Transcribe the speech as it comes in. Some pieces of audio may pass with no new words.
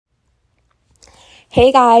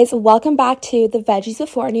Hey guys, welcome back to the Veggies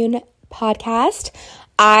Before Noon podcast.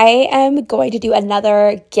 I am going to do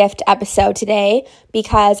another gift episode today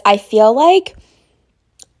because I feel like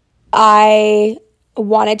I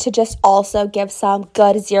wanted to just also give some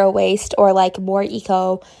good zero waste or like more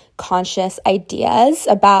eco-conscious ideas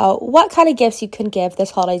about what kind of gifts you can give this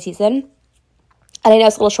holiday season. And I know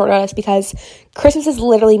it's a little short notice because Christmas is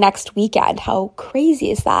literally next weekend. How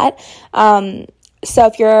crazy is that? So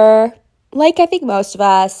if you're like I think most of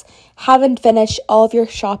us, haven't finished all of your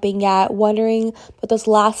shopping yet, wondering about those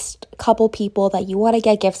last couple people that you want to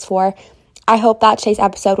get gifts for, I hope that today's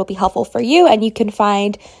episode will be helpful for you and you can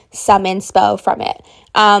find some inspo from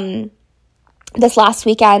it. This last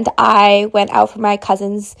weekend, I went out for my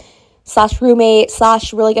cousin's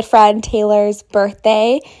 /roommate / really good friend Taylor's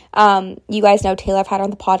birthday. You guys know Taylor, I've had her on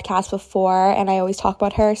the podcast before and I always talk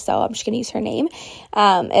about her, so I'm just gonna use her name. It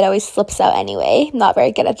always slips out anyway. I'm not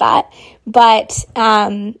very good at that, but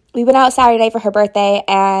we went out Saturday night for her birthday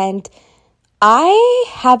and I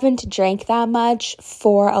haven't drank that much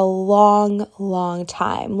for a long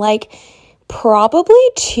time, like probably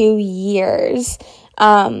 2 years.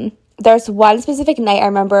 There's one specific night I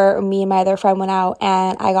remember me and my other friend went out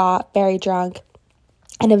and I got very drunk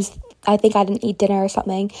and I think I didn't eat dinner or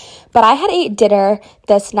something, but I had ate dinner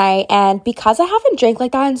this night and because I haven't drank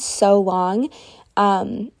like that in so long,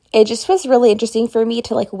 it just was really interesting for me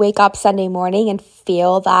to like wake up Sunday morning and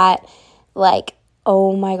feel that like,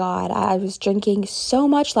 oh my God, I was drinking so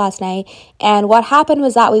much last night. And what happened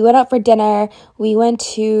was that we went out for dinner. We went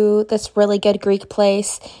to this really good Greek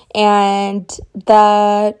place and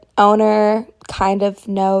the owner kind of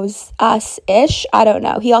knows us-ish. I don't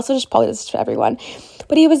know. He also just probably does this to everyone.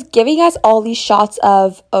 But he was giving us all these shots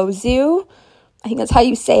of Ozu. I think that's how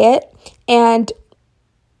you say it. And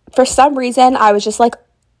for some reason, I was just like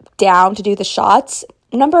down to do the shots.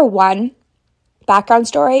 Number one, background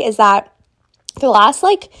story is that for the last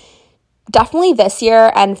definitely this year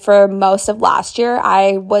and for most of last year,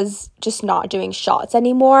 I was just not doing shots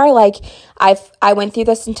anymore. Like I went through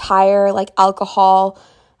this entire alcohol,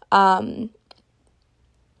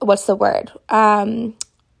 what's the word?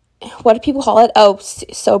 What do people call it? Oh,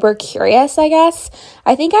 sober curious, I guess.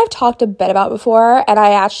 I think I've talked a bit about before, and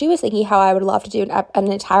I actually was thinking how I would love to do an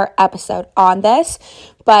entire episode on this.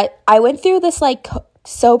 But I went through this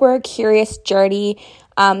sober curious journey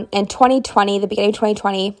in 2020, the beginning of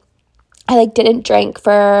 2020. I didn't drink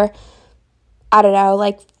for, I don't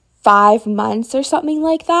know, 5 months or something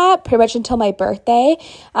like that, pretty much until my birthday.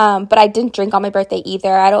 But I didn't drink on my birthday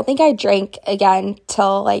either. I don't think I drank again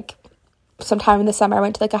till sometime in the summer. I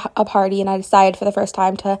went to a party and I decided for the first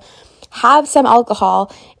time to have some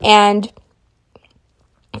alcohol. And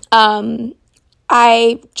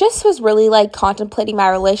I just was really contemplating my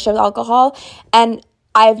relationship with alcohol. And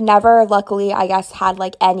I've never, luckily, I guess, had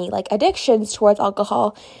any addictions towards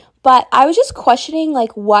alcohol. But I was just questioning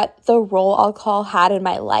what the role alcohol had in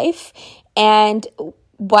my life and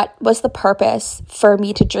what was the purpose for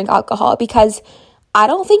me to drink alcohol, because I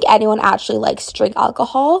don't think anyone actually likes to drink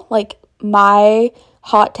alcohol. My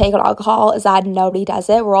hot take on alcohol is that nobody does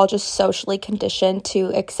it. We're all just socially conditioned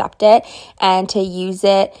to accept it and to use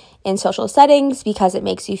it in social settings because it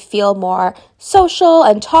makes you feel more social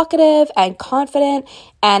and talkative and confident,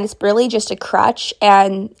 and it's really just a crutch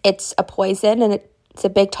and it's a poison and it's a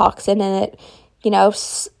big toxin, and it,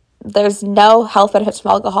 there's no health benefits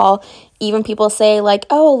from alcohol. Even people say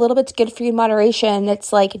oh, a little bit's good for you in moderation.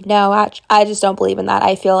 It's no, I just don't believe in that.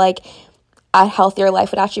 I feel like a healthier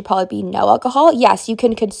life would actually probably be no alcohol. Yes, you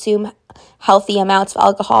can consume healthy amounts of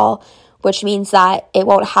alcohol, which means that it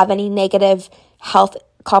won't have any negative health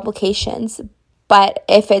complications. But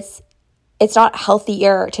if it's not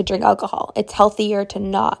healthier to drink alcohol, it's healthier to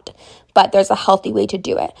not. But there's a healthy way to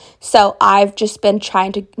do it. So I've just been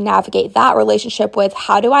trying to navigate that relationship with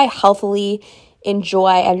how do I healthily enjoy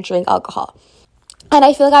and drink alcohol. And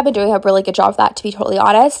I feel like I've been doing a really good job of that, to be totally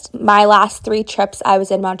honest. My last 3 trips, I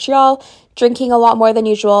was in Montreal, drinking a lot more than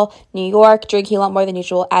usual, New York, drinking a lot more than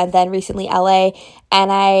usual, and then recently LA.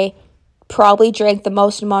 And I probably drank the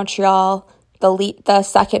most in Montreal, the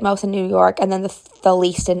second most in New York, and then the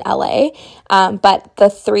least in LA. But the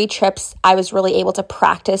 3 trips, I was really able to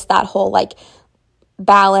practice that whole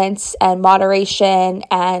balance and moderation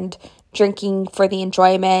and drinking for the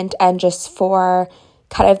enjoyment and just for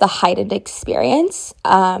kind of the heightened experience,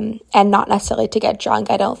 and not necessarily to get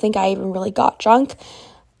drunk. I don't think I even really got drunk.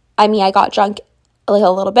 I mean, I got drunk a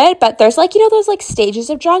little bit, but there's those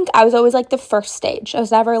stages of drunk. I was always the first stage. I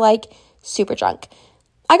was never super drunk.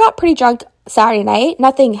 I got pretty drunk Saturday night.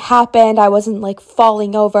 Nothing happened. I wasn't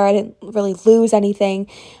falling over. I didn't really lose anything.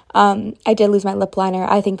 I did lose my lip liner.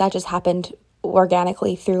 I think that just happened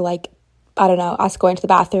organically through like, I don't know, us going to the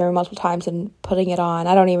bathroom multiple times and putting it on.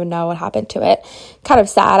 I don't even know what happened to it. Kind of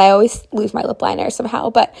sad. I always lose my lip liner somehow,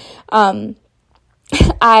 but I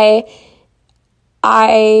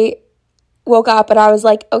woke up and I was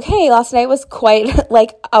like, okay, last night was quite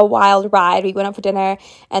like a wild ride. We went out for dinner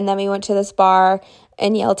and then we went to this bar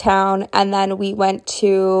in Yaletown and then we went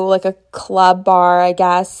to like a club bar, I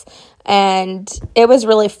guess, and it was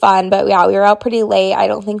really fun. But yeah, we were out pretty late. I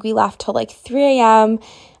don't think we left till like 3 a.m.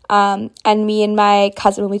 And me and my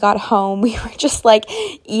cousin, when we got home, we were just like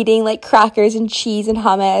eating like crackers and cheese and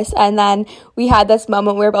hummus. And then we had this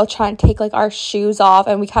moment where we were both trying to take like our shoes off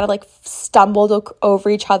and we kind of like stumbled over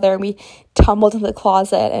each other and we tumbled into the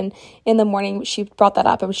closet. And in the morning she brought that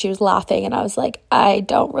up and she was laughing and I was like, I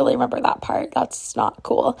don't really remember that part. That's not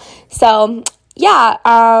cool. So yeah,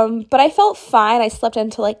 but I felt fine. I slept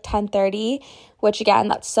until like 10:30, which again,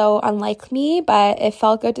 that's so unlike me, but it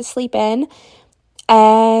felt good to sleep in.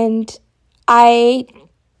 And I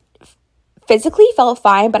physically felt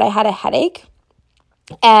fine, but I had a headache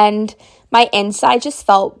and my inside just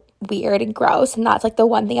felt weird and gross. And that's like the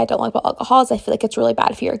one thing I don't like about alcohol is I feel like it's really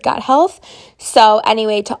bad for your gut health. So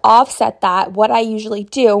anyway, to offset that, what I usually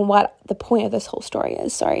do and what the point of this whole story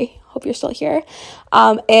is, sorry, hope you're still here,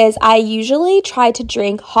 is I usually try to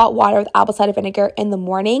drink hot water with apple cider vinegar in the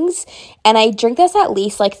mornings. And I drink this at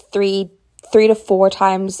least like three to 4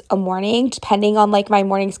 times a morning, depending on like my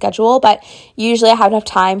morning schedule. But usually I have enough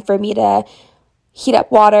time for me to heat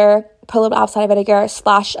up water, put a little apple cider vinegar, a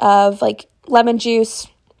splash of like lemon juice.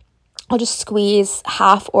 I'll just squeeze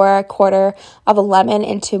half or a quarter of a lemon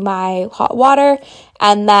into my hot water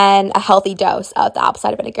and then a healthy dose of the apple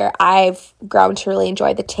cider vinegar. I've grown to really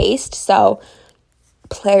enjoy the taste, so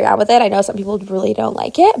play around with it. I know some people really don't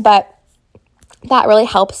like it, but that really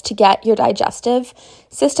helps to get your digestive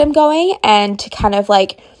system going and to kind of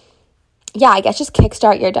like, yeah, I guess just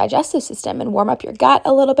kickstart your digestive system and warm up your gut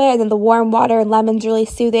a little bit. And then the warm water and lemon's really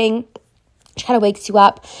soothing, which kind of wakes you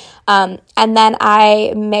up. And then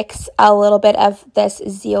I mix a little bit of this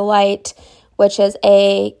zeolite, which is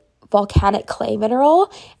a volcanic clay mineral,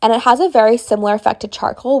 and it has a very similar effect to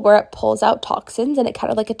charcoal where it pulls out toxins and it kind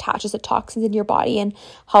of like attaches the toxins in your body and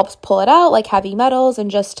helps pull it out, like heavy metals and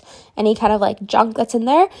just any kind of like junk that's in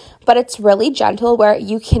there. But it's really gentle where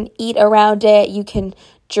you can eat around it, you can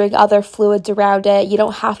drink other fluids around it, you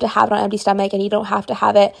don't have to have it on an empty stomach and you don't have to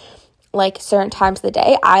have it like certain times of the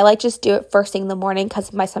day. I like just do it first thing in the morning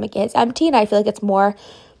because my stomach is empty and I feel like it's more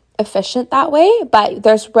efficient that way, but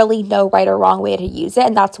there's really no right or wrong way to use it,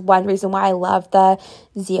 and that's one reason why I love the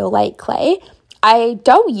zeolite clay. I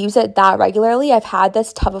don't use it that regularly. I've had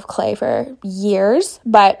this tub of clay for years,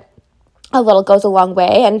 but a little goes a long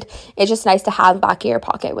way, and it's just nice to have in the back of your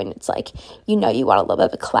pocket when it's like, you know, you want a little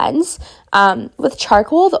bit of a cleanse. With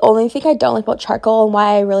charcoal, the only thing I don't like about charcoal and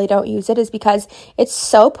why I really don't use it is because it's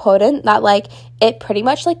so potent that like it pretty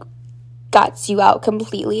much like guts you out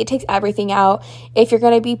completely. It takes everything out. If you're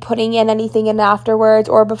going to be putting in anything in afterwards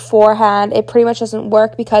or beforehand, it pretty much doesn't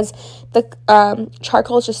work because the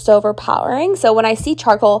charcoal is just so overpowering. So when I see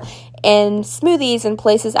charcoal in smoothies and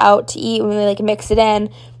places out to eat, when they like mix it in,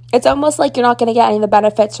 it's almost like you're not going to get any of the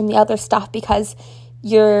benefits from the other stuff because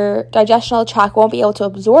your digestional tract won't be able to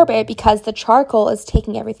absorb it because the charcoal is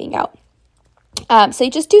taking everything out. So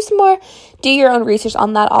you just do your own research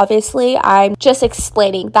on that. Obviously, I'm just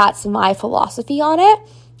explaining that's my philosophy on it.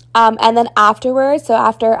 And then afterwards, so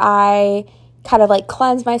after I kind of like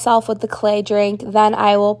cleanse myself with the clay drink, then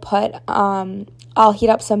I will I'll heat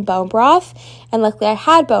up some bone broth. And luckily I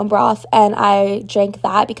had bone broth and I drank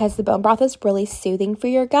that because the bone broth is really soothing for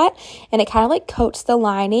your gut and it kind of like coats the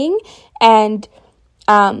lining. And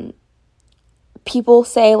people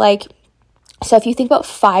say like, so if you think about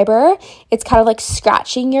fiber, it's kind of like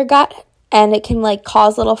scratching your gut and it can like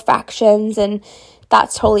cause little fractions and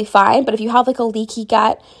that's totally fine. But if you have like a leaky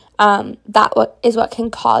gut, is what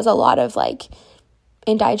can cause a lot of like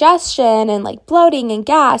indigestion and like bloating and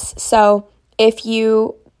gas. So if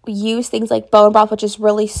you use things like bone broth, which is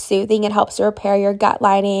really soothing, it helps to repair your gut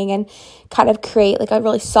lining and kind of create like a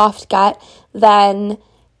really soft gut, then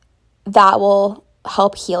that will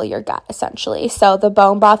help heal your gut essentially. So the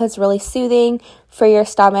bone broth is really soothing for your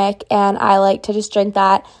stomach and I like to just drink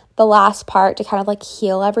that the last part to kind of like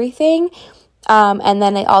heal everything. And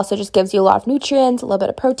then it also just gives you a lot of nutrients, a little bit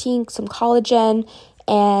of protein, some collagen,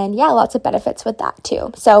 and yeah, lots of benefits with that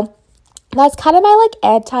too. So that's kind of my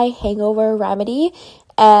like anti-hangover remedy.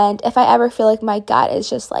 And if I ever feel like my gut is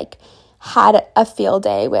just like had a field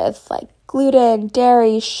day with like gluten,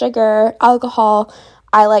 dairy, sugar, alcohol,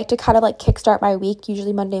 I like to kind of like kickstart my week,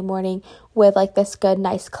 usually Monday morning, with like this good,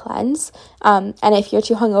 nice cleanse. And if you're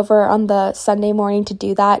too hungover on the Sunday morning to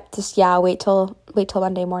do that, just, wait till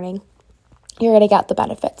Monday morning. You're going to get the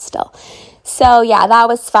benefits still. So yeah, that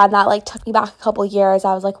was fun. That like took me back a couple years.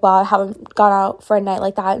 I was like, wow, I haven't gone out for a night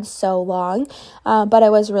like that in so long. But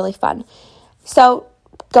it was really fun. So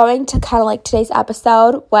going to kind of like today's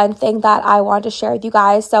episode, one thing that I wanted to share with you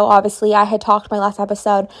guys. So obviously I had talked in my last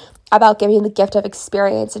episode about giving the gift of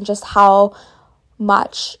experience and just how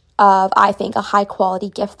much of, I think, a high quality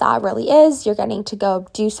gift that really is. You're getting to go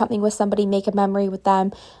do something with somebody, make a memory with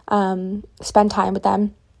them, spend time with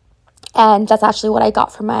them. And that's actually what I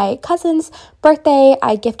got for my cousin's birthday.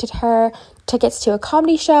 I gifted her tickets to a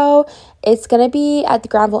comedy show. It's going to be at the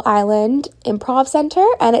Granville Island Improv Center,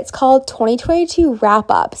 and it's called 2022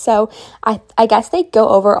 Wrap Up. So I guess they go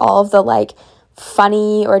over all of the like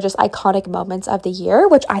funny or just iconic moments of the year,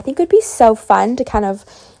 which I think would be so fun to kind of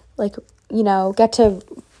like, get to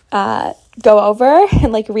go over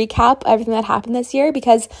and like recap everything that happened this year,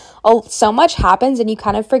 because so much happens and you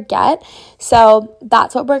kind of forget. So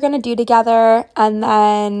that's what we're going to do together. And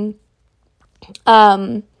then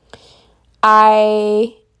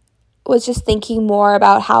I was just thinking more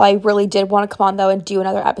about how I really did want to come on though and do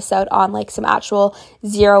another episode on like some actual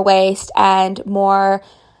zero waste and more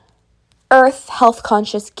earth health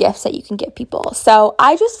conscious gifts that you can give people. So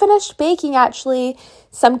I just finished baking actually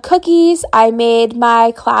some cookies. I made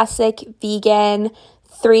my classic vegan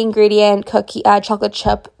 3-ingredient cookie chocolate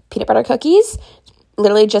chip peanut butter cookies.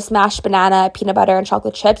 Literally just mashed banana, peanut butter, and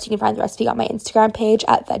chocolate chips. You can find the recipe on my Instagram page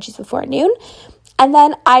at Veggies Before Noon. And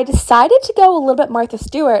then I decided to go a little bit Martha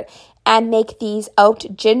Stewart and make these oat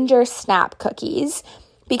ginger snap cookies,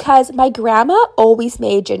 because my grandma always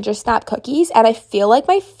made ginger snap cookies, and I feel like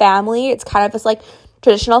my family, it's kind of this like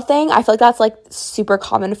traditional thing. I feel like that's like super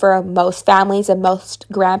common for most families and most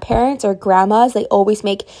grandparents or grandmas. They always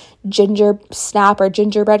make ginger snap or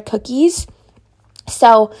gingerbread cookies.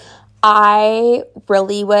 So I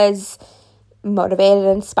really was motivated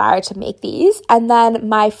and inspired to make these. And then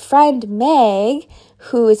my friend Meg,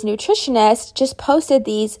 who is a nutritionist, just posted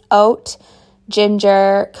these oat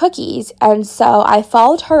ginger cookies, and so I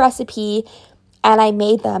followed her recipe and I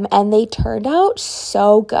made them, and they turned out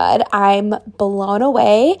so good. I'm blown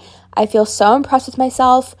away. I feel so impressed with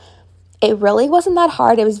myself. It really wasn't that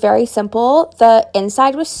hard. It was very simple. The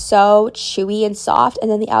inside was so chewy and soft, and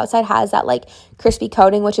then the outside has that like crispy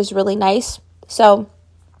coating, which is really nice. So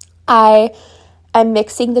I'm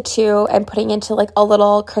mixing the two and putting into like a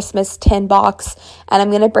little Christmas tin box, and I'm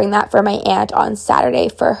going to bring that for my aunt on Saturday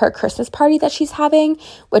for her Christmas party that she's having,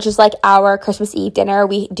 which is like our Christmas Eve dinner.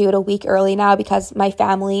 We do it a week early now because my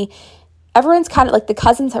family, everyone's kind of like, the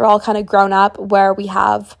cousins are all kind of grown up, where we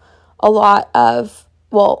have a lot of,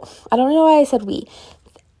 well, I don't know why I said we.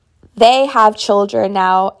 They have children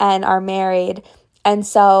now and are married, and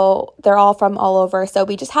so they're all from all over. So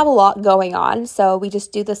we just have a lot going on. So we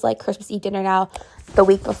just do this like Christmas Eve dinner now the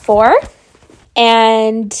week before.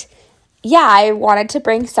 And yeah, I wanted to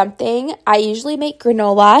bring something. I usually make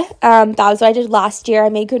granola. That was what I did last year. I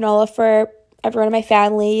made granola for everyone in my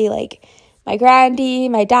family, like my granddie,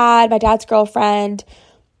 my dad, my dad's girlfriend,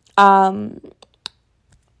 my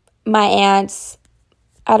aunts.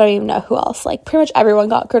 I don't even know who else. Like pretty much everyone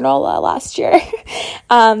got granola last year.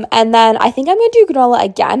 And then I think I'm going to do granola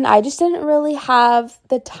again. I just didn't really have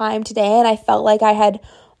the time today, and I felt like I had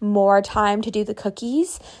more time to do the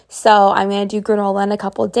cookies. So I'm going to do granola in a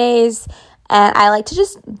couple of days. And I like to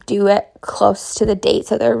just do it close to the date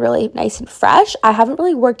so they're really nice and fresh. I haven't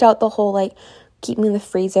really worked out the whole like keeping in the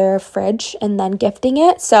freezer, fridge, and then gifting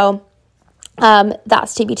it. So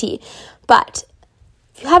that's TBT. But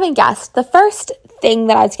if you haven't guessed, the first thing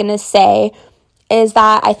that I was going to say is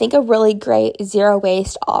that I think a really great zero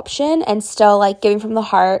waste option and still like giving from the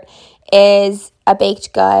heart is a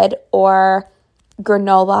baked good or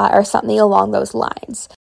granola or something along those lines.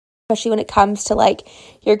 Especially when it comes to like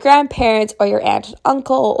your grandparents or your aunt and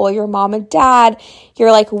uncle or your mom and dad,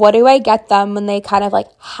 you're like, what do I get them when they kind of like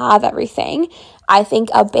have everything? I think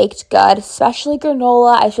a baked good, especially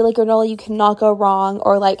granola, I feel like granola you cannot go wrong,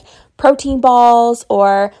 or like protein balls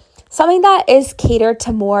or something that is catered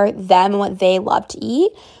to more them and what they love to eat.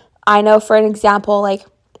 I know for an example, like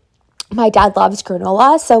my dad loves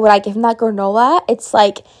granola, so when I give him that granola, it's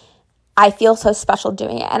like I feel so special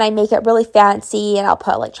doing it, and I make it really fancy, and I'll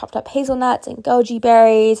put like chopped up hazelnuts and goji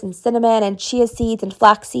berries and cinnamon and chia seeds and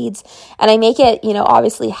flax seeds, and I make it,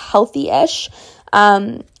 obviously healthy-ish,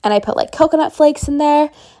 and I put like coconut flakes in there.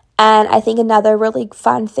 And I think another really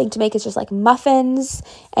fun thing to make is just like muffins,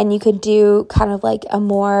 and you could do kind of like a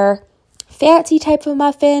more fancy type of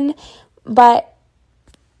muffin, but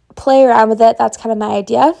play around with it. That's kind of my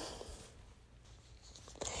idea.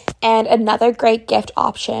 And another great gift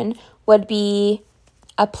option would be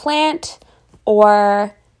a plant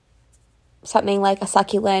or something like a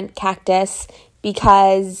succulent cactus,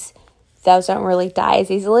 because those don't really die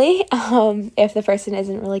as easily if the person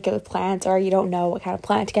isn't really good with plants, or you don't know what kind of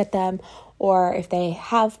plant to get them, or if they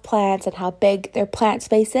have plants and how big their plant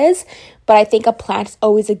space is. But I think a plant is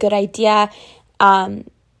always a good idea.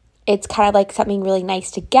 It's kind of like something really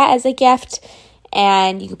nice to get as a gift,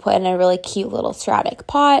 and you can put in a really cute little ceramic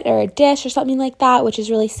pot or a dish or something like that, which is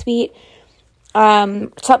really sweet.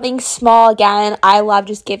 Something small, again, I love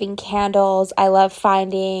just giving candles. I love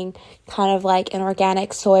finding kind of like an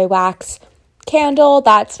organic soy wax candle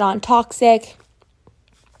that's non-toxic,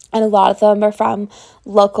 and a lot of them are from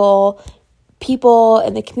local people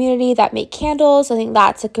in the community that make candles. I think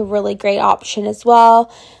that's like a really great option as well.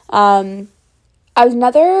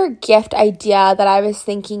 Another gift idea that I was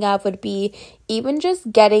thinking of would be even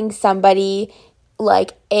just getting somebody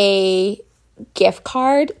like a gift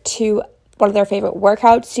card to one of their favorite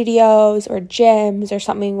workout studios or gyms or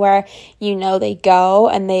something where you know they go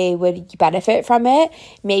and they would benefit from it.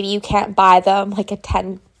 Maybe you can't buy them like a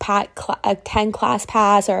 10 class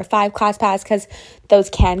pass or a 5 class pass, because those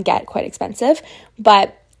can get quite expensive.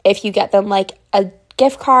 But if you get them like a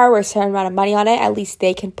gift card or a certain amount of money on it, at least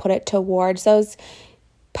they can put it towards those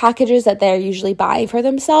packages that they're usually buying for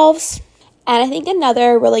themselves. And I think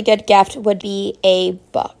another really good gift would be a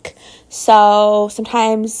book. So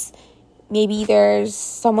sometimes maybe there's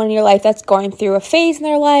someone in your life that's going through a phase in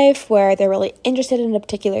their life where they're really interested in a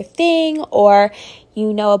particular thing, or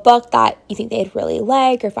you know a book that you think they'd really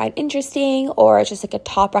like or find interesting, or it's just like a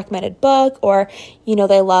top recommended book, or you know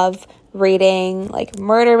they love reading like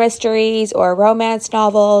murder mysteries or romance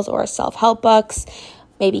novels or self-help books.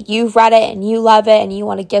 Maybe you've read it and you love it and you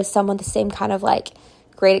want to give someone the same kind of like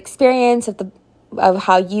great experience of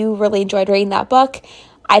how you really enjoyed reading that book.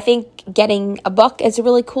 I think getting a book is a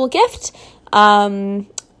really cool gift. And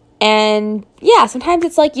yeah, sometimes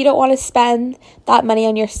it's like you don't want to spend that money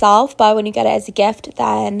on yourself, but when you get it as a gift,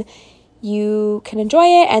 then you can enjoy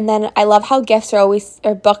it. And then I love how books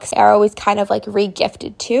are always kind of like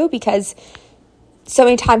re-gifted too, because so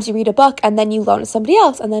many times you read a book and then you loan it to somebody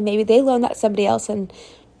else, and then maybe they loan that to somebody else, and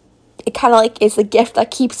it kind of like is the gift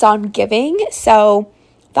that keeps on giving. So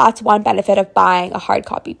that's one benefit of buying a hard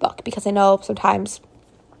copy book, because I know sometimes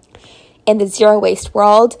in the zero waste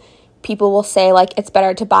world, people will say like it's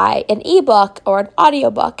better to buy an ebook or an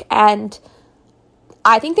audiobook. And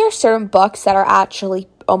I think there are certain books that are actually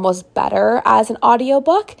almost better as an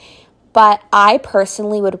audiobook, but I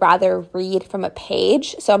personally would rather read from a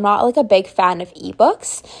page. So I'm not like a big fan of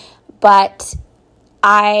ebooks, but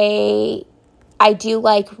I do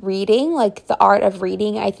like reading. Like the art of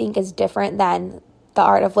reading, I think, is different than the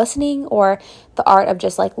art of listening, or the art of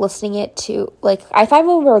just like listening it to, like, I find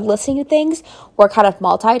when we're listening to things, we're kind of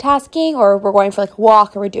multitasking, or we're going for like a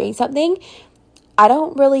walk, or we're doing something. I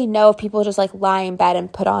don't really know if people just like lie in bed and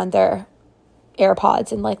put on their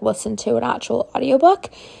AirPods and like listen to an actual audiobook.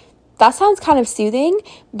 That sounds kind of soothing,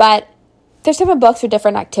 but there's different books for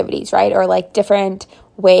different activities, right? Or like different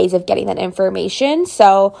ways of getting that information.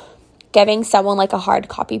 So giving someone like a hard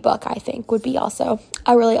copy book, I think, would be also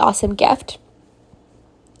a really awesome gift.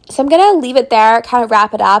 So I'm going to leave it there, kind of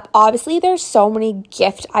wrap it up. Obviously, there's so many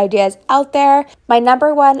gift ideas out there. My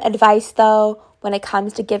number one advice, though, when it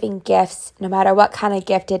comes to giving gifts, no matter what kind of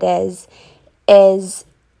gift it is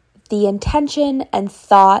the intention and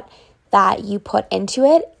thought that you put into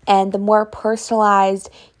it. And the more personalized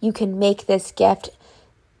you can make this gift,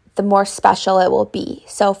 the more special it will be.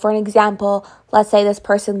 So for an example, let's say this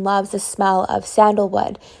person loves the smell of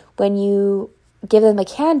sandalwood. When you give them a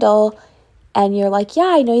candle, and you're like,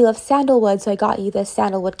 yeah, I know you love sandalwood, so I got you this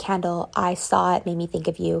sandalwood candle. I saw it, made me think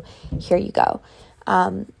of you. Here you go.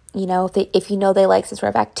 You know, if you know they like some sort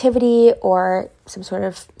of activity or some sort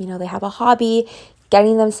of, you know, they have a hobby,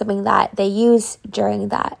 getting them something that they use during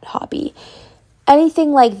that hobby.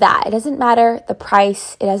 Anything like that. It doesn't matter the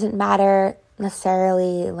price. It doesn't matter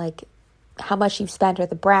necessarily like how much you've spent or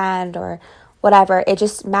the brand or whatever. It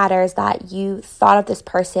just matters that you thought of this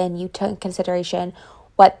person, you took in consideration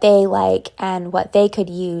what they like and what they could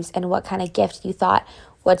use and what kind of gift you thought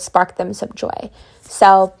would spark them some joy.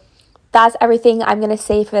 So that's everything I'm going to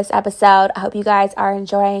say for this episode. I hope you guys are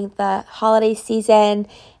enjoying the holiday season,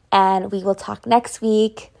 and we will talk next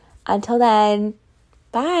week. Until then,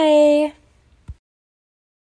 bye.